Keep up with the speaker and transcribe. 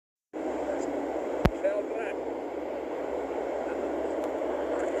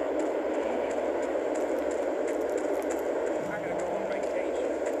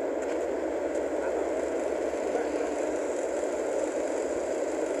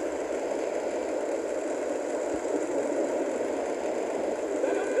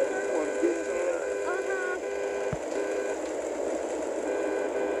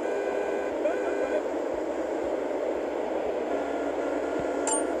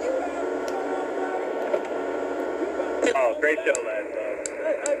Oh, great show last night.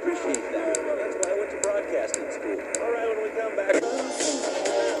 I appreciate that. That's why I went to broadcasting school. All right, when we come back. You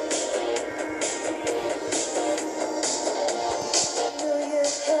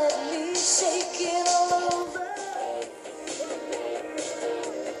had me shaking all over.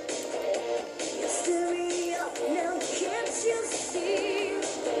 You stir me up now, can't you see?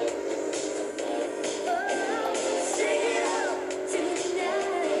 Oh, sing it out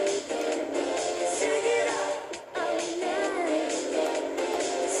tonight. Sing it out all night.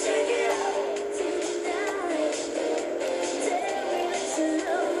 Sing it out tonight. Tell me that you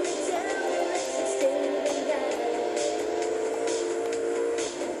love me, tell me that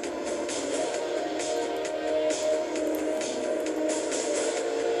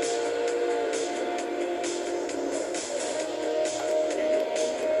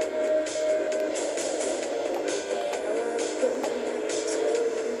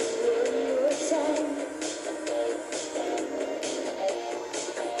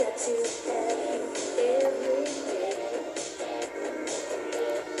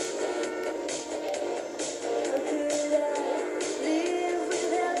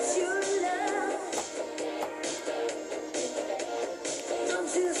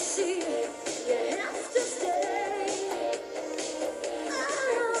you stay the night.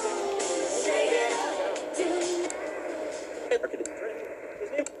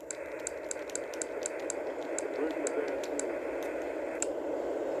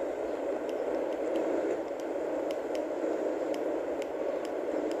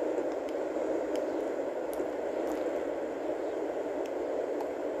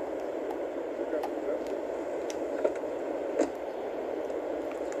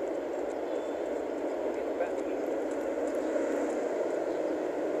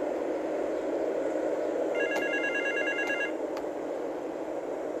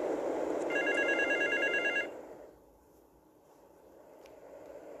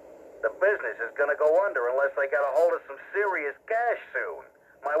 The business is gonna go under unless I get a hold of some serious cash soon.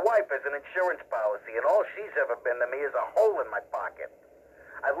 My wife has an insurance policy, and all she's ever been to me is a hole in my pocket.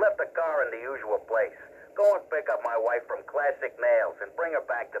 I've left the car in the usual place. Go and pick up my wife from Classic Nails and bring her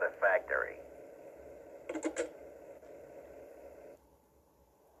back to the factory.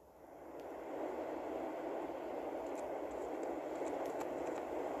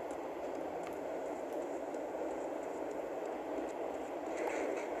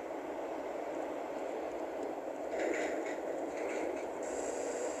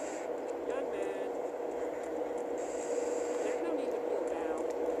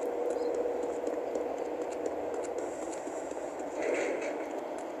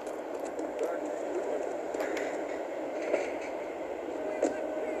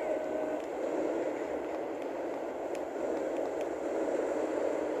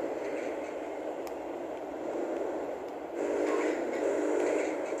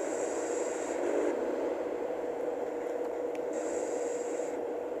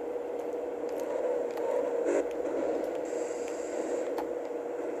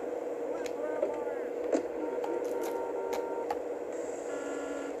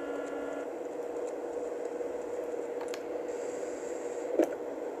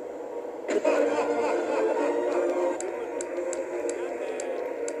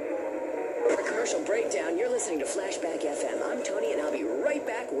 Breakdown. You're listening to Flashback FM. I'm Tony, and I'll be right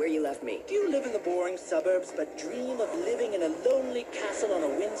back where you left me. Do you live in the boring suburbs but dream of living in a lonely castle on a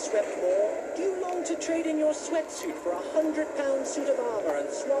windswept moor? Do you long to trade in your sweatsuit for a 100-pound suit of armor and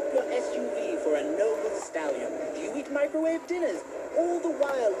swap your SUV for a noble stallion? Do you eat microwave dinners, all the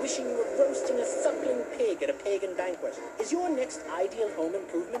while wishing you were roasting a suckling pig at a pagan banquet? Is your next ideal home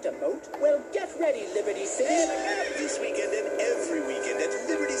improvement a moat? Well, get ready, Liberty City. This weekend and every weekend at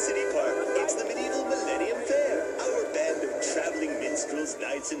Liberty City Park, it's the Medieval Millennium Fair. Our band of traveling minstrels,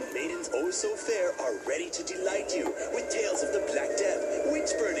 knights, and maidens oh so fair are ready to delight you with tales of the Black Death,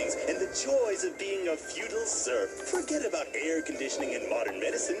 witch burnings, and the joys of being a feudal serf. Forget about air conditioning and modern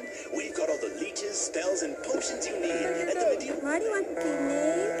medicine. We've got all the leeches, spells, and potions you need at the Medieval... Why do you want to see me?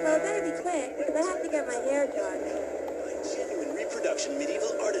 Well, it better be quick, because I have to get my hair done. Genuine reproduction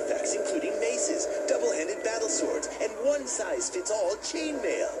medieval artifacts including maces, double-handed battle swords, and one-size-fits-all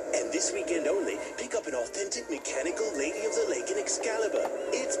chainmail. And this weekend only, pick up an authentic mechanical Lady of the Lake in Excalibur.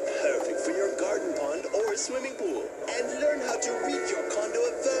 It's perfect for your garden pond or swimming pool. And learn how to rid your condo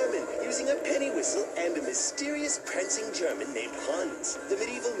of vermin using a penny whistle and a mysterious prancing German named Hans. The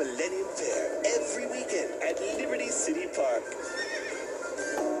Medieval Millennium Fair, every weekend at Liberty City Park.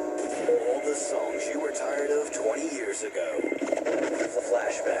 All the songs you were tired of 20 years ago.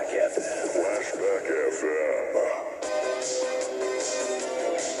 Flashback FM. Flashback FM.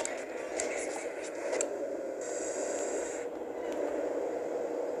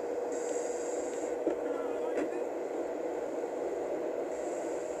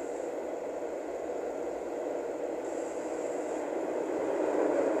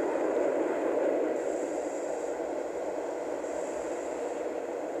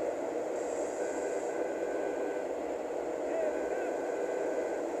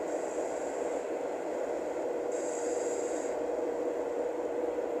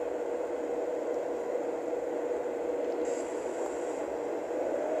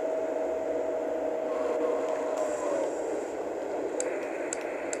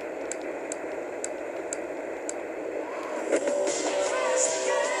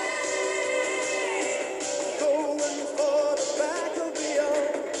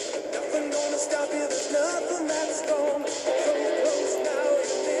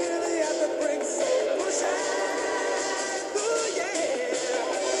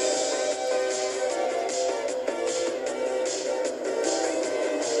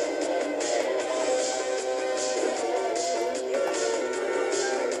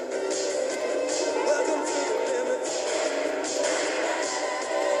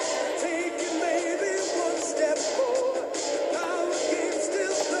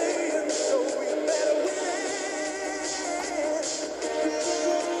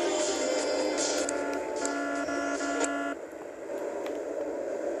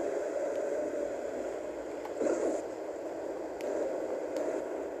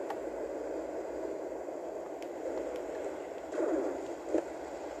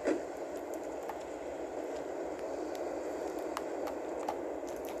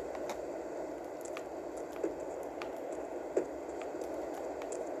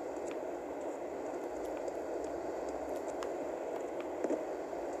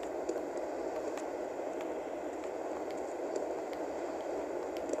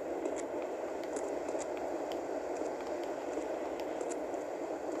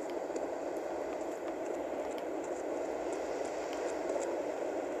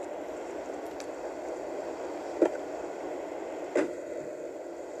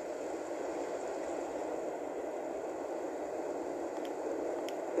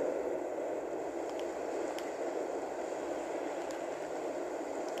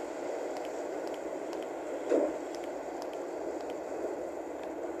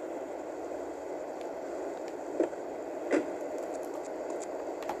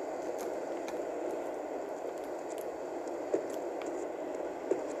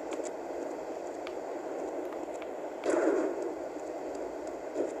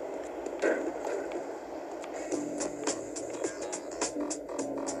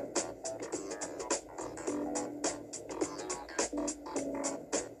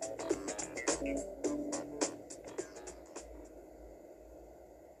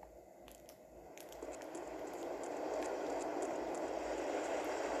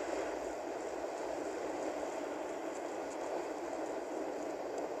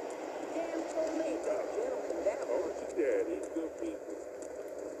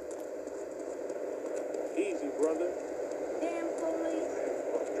 Easy, brother. Damn police.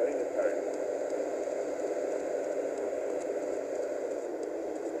 Train the turn.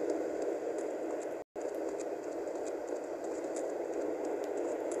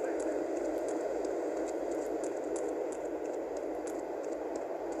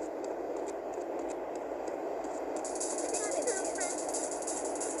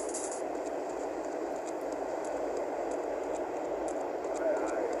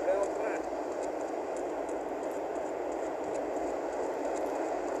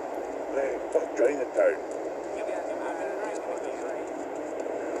 Train the turn.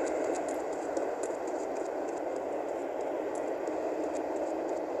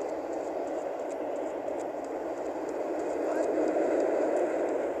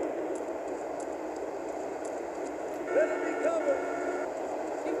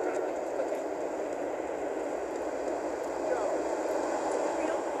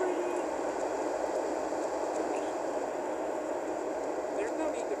 There's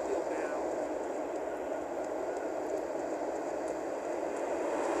no need to feel down.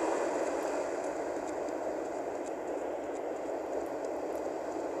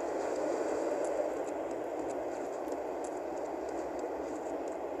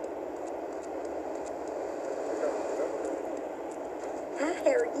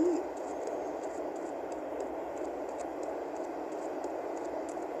 How are you?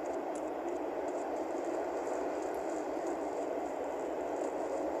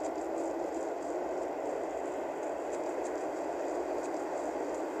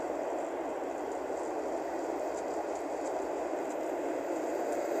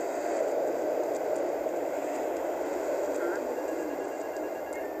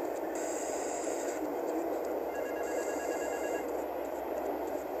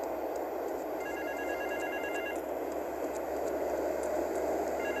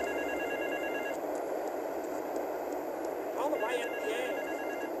 All the way up the end.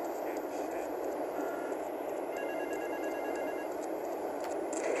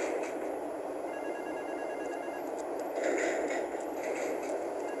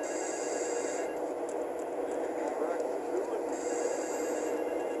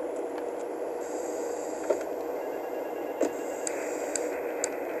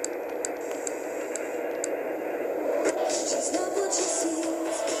 She's not what she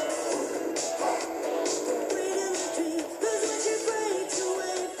seems. Wait in the dream. 'Cause when she breaks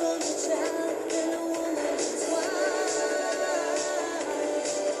away from the child, then a woman is wild.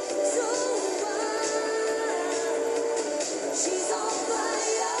 So wild. She's on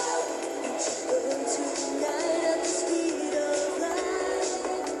fire. And she burns through the night at the speed of light.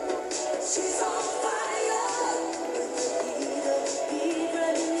 She's on fire. With the heat of the beat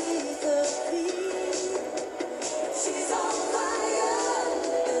right beneath her feet. She's on fire,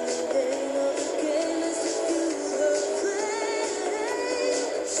 and the name of the game is to fuel her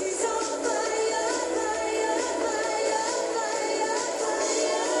flame. She's on fire, fire, fire, fire,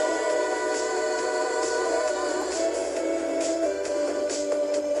 fire.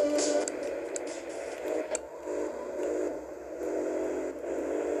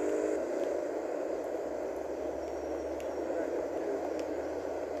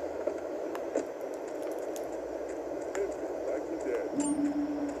 Like you did.